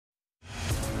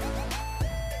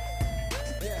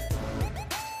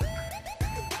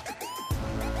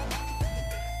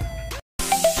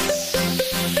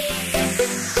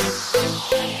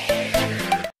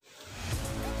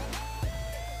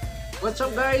What's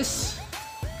up guys?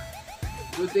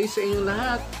 Good day sa inyong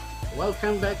lahat.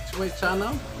 Welcome back to my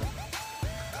channel.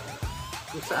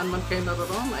 Kung saan man kayo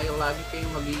naroon ay lagi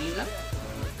kayong mag-iingat.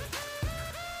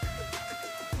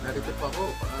 Narito po ako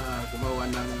gumawa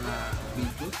ng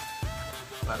video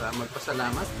para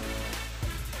magpasalamat.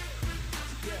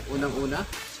 Unang-una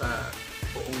sa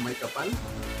buong may kapal,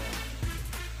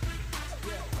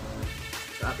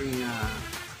 sa aking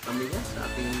pamilya, sa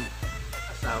aking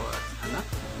asawa at anak,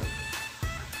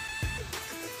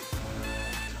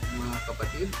 mga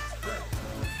kapatid.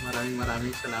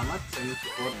 Maraming salamat sa inyong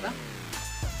suporta,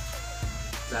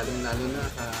 lalong-lalo na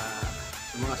sa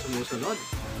mga sumusunod,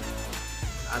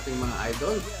 sa ating mga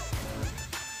idol,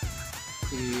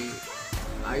 si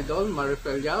Idol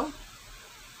Marifel Yao,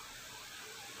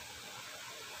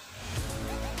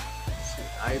 si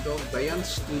Idol Bayan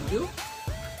Studio,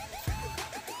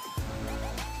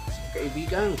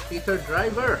 kaibigang Peter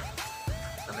Driver,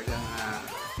 talagang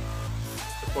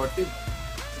supportive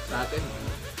sa atin,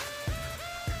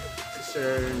 si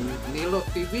Sir Nilo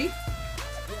TV,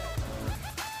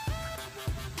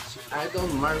 si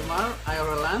Idol Marmar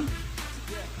Ireland,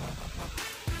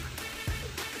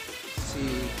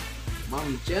 si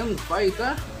Ma'am Jen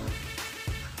Vaida,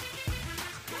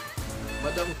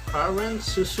 Madam Karen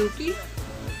Suzuki,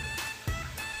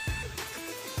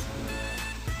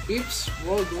 Tips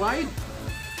Worldwide,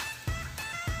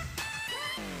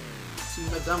 si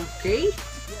Madam K, si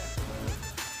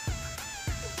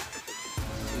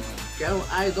Gal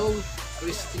Idol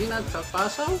Christina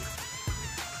Tapasaw,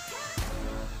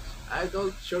 Idol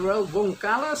Cheryl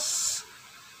Bongkalas,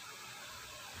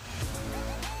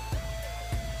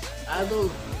 Idol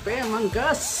Pe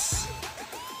Mangas,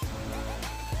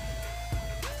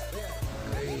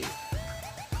 okay,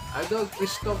 Idol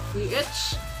Christoph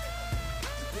PH,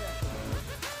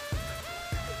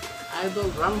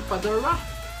 Idol Rampadora,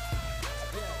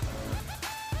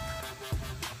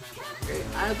 okay,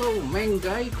 Idol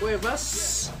Mengay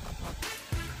Cuevas,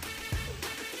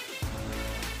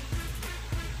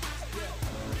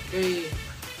 okay,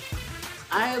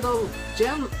 Idol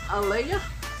Jen Alea,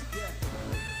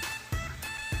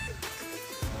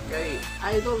 okay,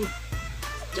 Idol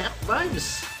Jack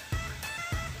Vibes,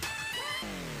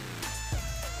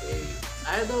 okay,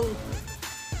 Idol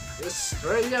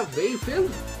Australia Bayfield,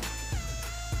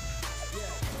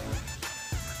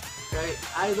 kay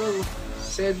Idol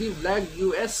Sedi Vlog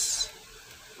US.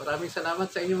 Maraming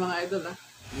salamat sa inyo mga idol ha.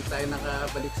 Hindi tayo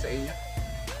nakabalik sa inyo.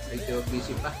 Medyo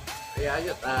busy pa. Kaya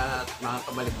ayot at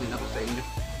makakabalik din ako sa inyo.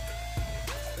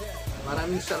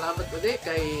 Maraming salamat ulit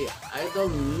kay Idol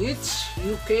Niche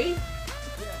UK,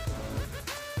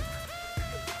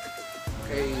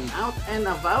 kay Out and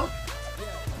About,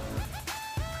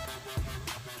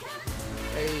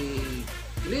 kay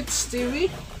Glitz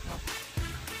TV,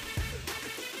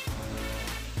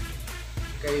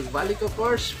 kay Balico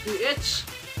Force PH,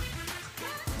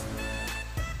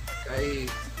 kay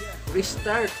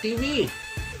Ristar TV,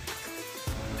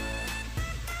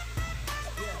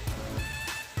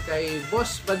 kay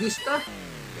Boss Badista,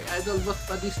 kay Idol Boss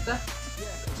Badista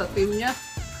sa team niya.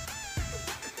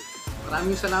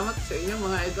 Maraming salamat sa inyo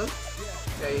mga idol.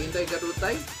 Kay Inday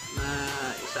Garutay na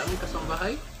isang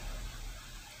kasambahay,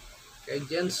 kay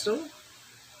Jenso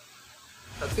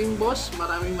sa Team Boss,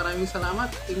 maraming salamat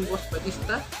Team Boss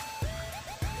Badista.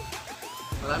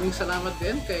 Maraming salamat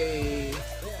din kay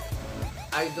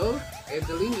Idol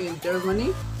Edeline in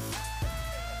Germany,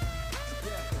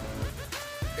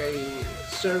 kay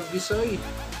Sir Visoy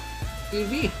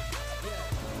TV,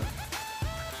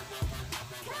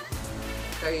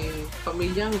 kay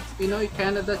Pamilyang Pinoy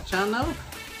Canada Channel,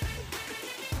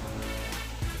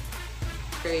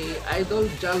 kay Idol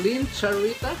Jalin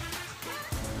Charita,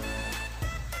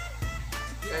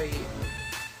 kay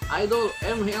Idol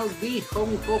MLB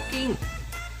Home Cooking,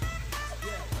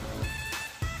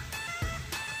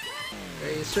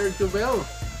 kay Sir Jubel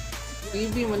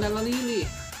TV Mananalili.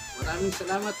 Maraming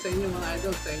salamat sa inyo mga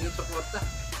idol, sa inyong suporta.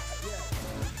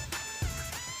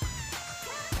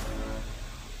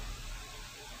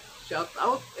 Shout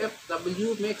out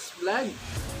FW Max Vlog,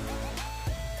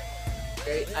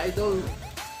 kay Idol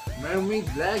Mermaid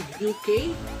Vlog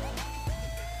UK,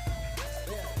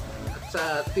 at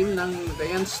sa team ng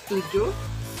Dayan Studio.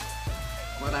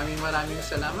 Maraming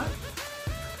salamat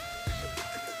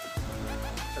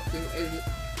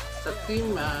sa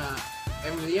team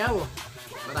Emliao.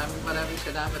 Maraming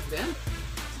salamat din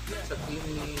sa team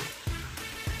ni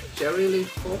Cheryl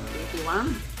Hope 81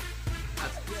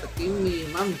 at sa team ni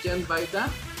Ma'am Jen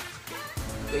Vaida.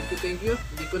 Thank you.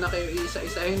 Hindi ko na kayo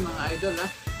isa-isahin mga idol ha.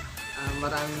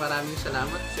 Maraming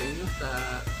salamat sa inyo sa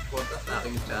suporta sa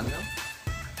aking channel.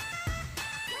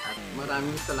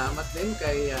 maraming salamat din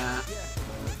kay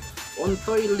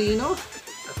Ontoy Lino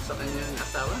at sa kanyang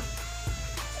asawa,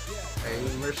 kay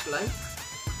Merce Life,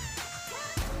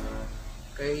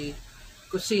 kay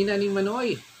Kusina ni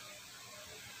Manoy.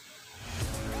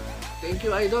 Thank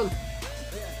you, idol.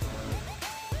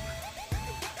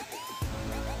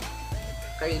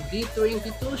 Kay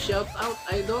D22, shout out,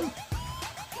 idol.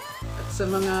 At sa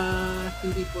mga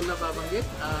hindi po nababanggit,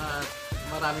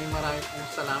 maraming pong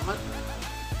salamat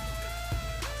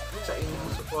sa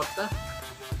inyong suporta.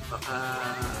 Baka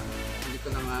hindi ko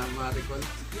na ma-recall.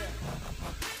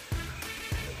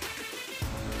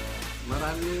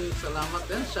 Maraming salamat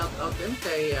din, shout out din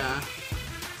kay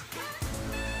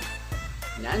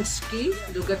Nansky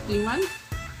Dugatiman,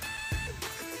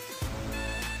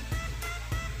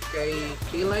 kay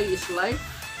Kilay is Life,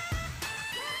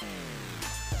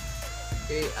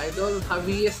 kay Idol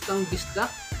Javies ng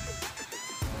Bisdak,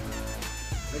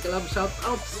 may kalab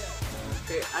shoutouts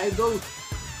kay Idol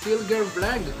Pilger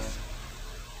Vlog.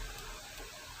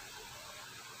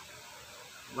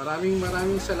 Maraming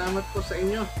salamat po sa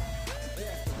inyo.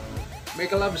 May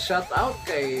kalab shoutout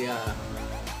kay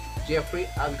Jeffrey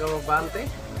Agravante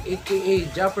aka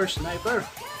Japper Sniper,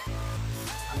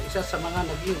 ang isa sa mga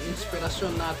naging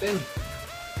inspirasyon natin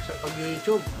sa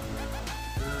pag-YouTube.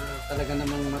 Talaga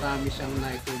namang marami siyang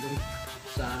naitulong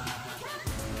sa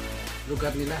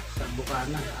lugar nila sa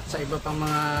Bukana at sa iba pang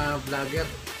mga vlogger.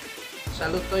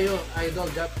 Salute tayo, Idol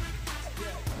Jap.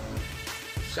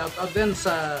 Shout out din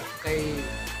sa kay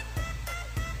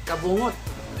Kabungot,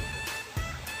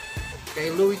 kay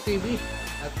Louie TV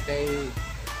at kay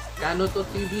Kanuto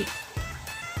TV,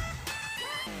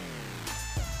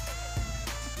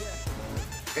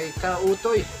 kay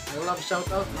Kautoy, love shout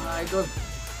out mga idol,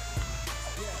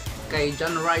 kay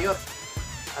John Riot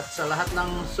at sa lahat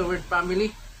ng Seward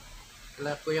family,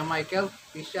 kila Kuya Michael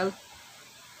Official,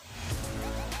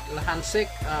 kila Hansik,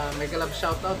 mega love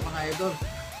shout out mga idol.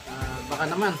 Baka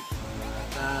naman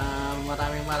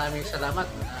at maraming salamat.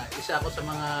 Isa ako sa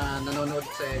mga nanonood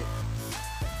sa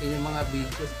inyong mga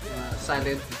video,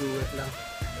 silent viewer lang.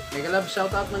 Mega love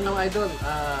shout out mga idol.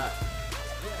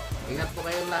 Ingat po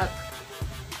kayong lahat.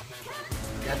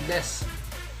 God bless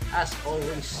as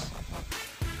always.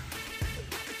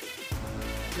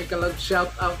 Mega love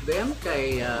shout out din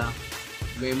kay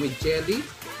Memi Jelly,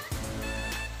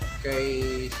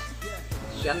 kay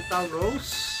Chantal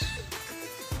Rose,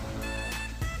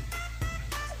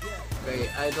 kay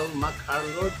Idol Mac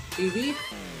Arlord TV.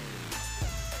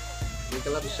 May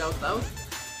kalab shout out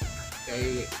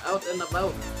kay Out and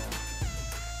About.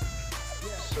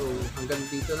 So hanggang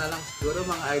dito na lang siguro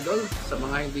mga idol. Sa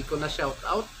mga hindi ko na shout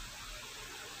out,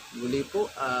 muli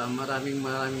po maraming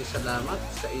salamat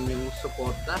sa inyong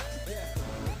suporta.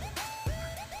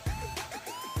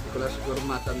 Hindi ko lang siguro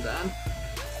matandaan.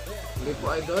 Muli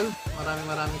po idol,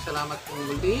 maraming salamat po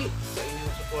muli sa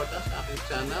inyong suporta sa aking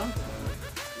channel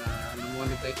na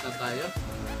monetize na tayo.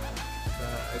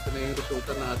 Ito na yung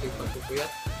resulta ng ating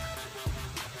pagpupuyat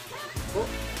po.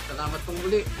 Salamat pong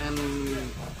muli and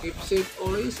keep safe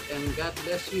always and God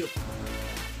bless you.